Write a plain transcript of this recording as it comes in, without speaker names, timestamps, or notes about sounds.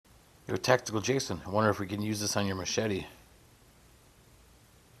Yo, Tactical Jason, I wonder if we can use this on your machete.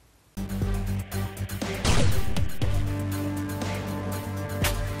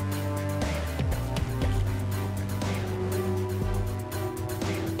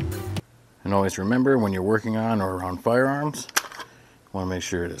 And always remember, when you're working on or around firearms, you want to make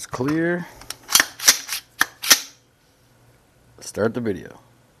sure it is clear. Start the video.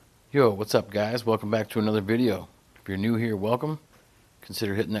 Yo, what's up guys? Welcome back to another video. If you're new here, welcome.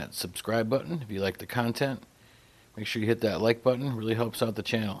 Consider hitting that subscribe button if you like the content. Make sure you hit that like button, it really helps out the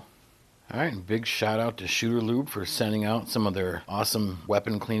channel. Alright, and big shout out to Shooter Lube for sending out some of their awesome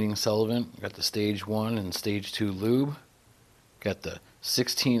weapon cleaning solvent. Got the stage 1 and stage 2 lube. Got the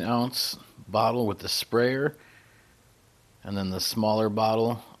 16-ounce bottle with the sprayer. And then the smaller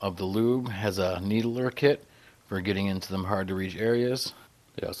bottle of the lube has a needler kit for getting into them hard to reach areas.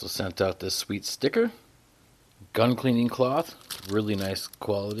 They also sent out this sweet sticker. Gun cleaning cloth, really nice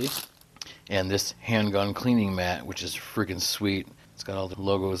quality. And this handgun cleaning mat, which is freaking sweet. It's got all the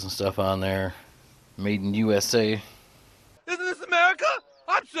logos and stuff on there. Made in USA. Isn't this America?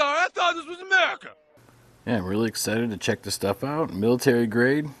 I'm sorry, I thought this was America. Yeah, I'm really excited to check this stuff out. Military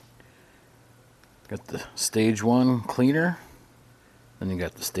grade. Got the stage 1 cleaner. Then you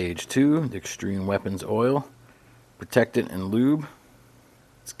got the stage 2, the extreme weapons oil. Protectant and lube.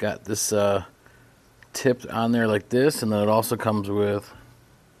 It's got this tip on there like this, and then it also comes with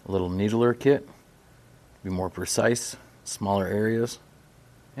a little needler kit to be more precise, smaller areas.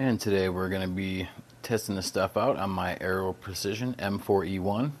 And today we're going to be testing this stuff out on my Aero Precision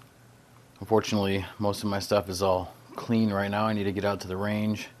M4E1. Unfortunately, most of my stuff is all clean right now. I need to get out to the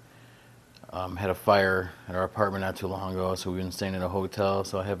range. Had a fire at our apartment not too long ago, so we've been staying in a hotel,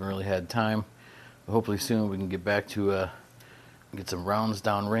 so I haven't really had time. But hopefully soon we can get back to get some rounds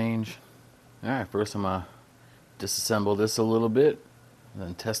down range. Alright, first I'm going to disassemble this a little bit and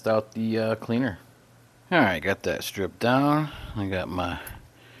then test out the cleaner. Alright, got that stripped down. I got my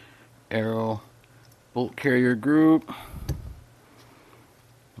Aero bolt carrier group,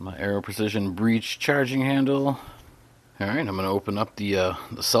 my Aero Precision breech charging handle. Alright, I'm going to open up the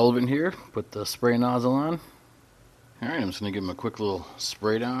solvent here, put the spray nozzle on. Alright, I'm just going to give them a quick little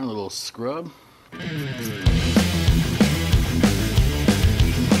spray down, a little scrub.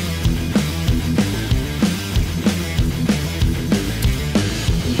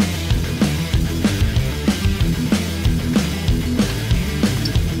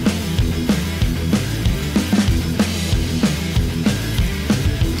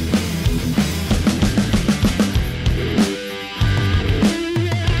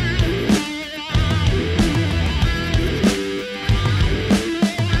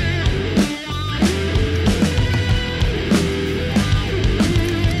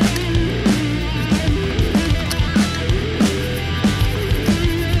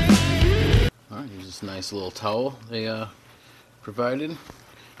 Nice little towel they provided.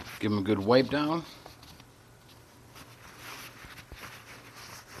 Give them a good wipe down.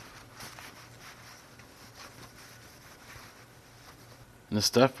 And this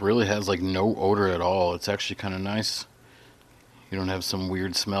stuff really has like no odor at all. It's actually kind of nice. You don't have some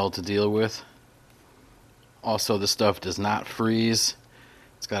weird smell to deal with. Also, this stuff does not freeze.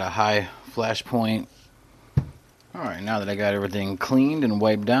 It's got a high flash point. Alright, now that I got everything cleaned and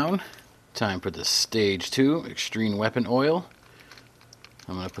wiped down, time for the stage 2 extreme weapon oil.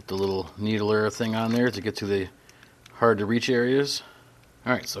 I'm going to put the little needler thing on there to get to the hard to reach areas.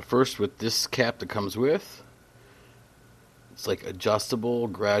 Alright, so first with this cap that comes with, it's like adjustable,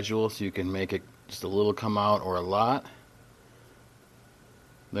 gradual, so you can make it just a little come out or a lot.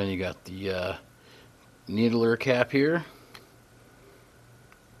 Then you got the needler cap here.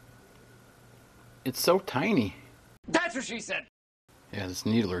 It's so tiny. That's what she said. Yeah, this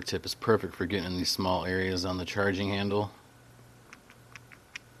needler tip is perfect for getting in these small areas on the charging handle.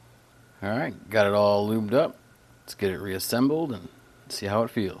 Alright, got it all lubed up. Let's get it reassembled and see how it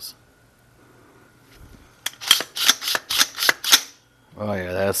feels. Oh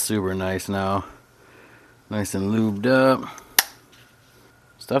yeah, that's super nice now. Nice and lubed up.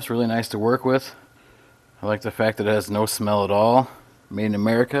 Stuff's really nice to work with. I like the fact that it has no smell at all. Made in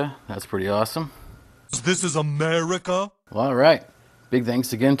America, that's pretty awesome. This is America? Well, alright. Big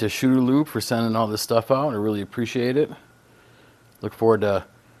thanks again to Shooter Lube for sending all this stuff out. I really appreciate it. Look forward to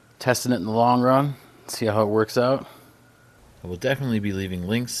testing it in the long run. See how it works out. I will definitely be leaving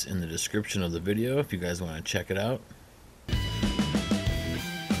links in the description of the video if you guys want to check it out.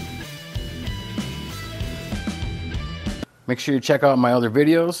 Make sure you check out my other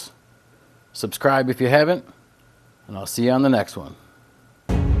videos. Subscribe if you haven't. And I'll see you on the next one.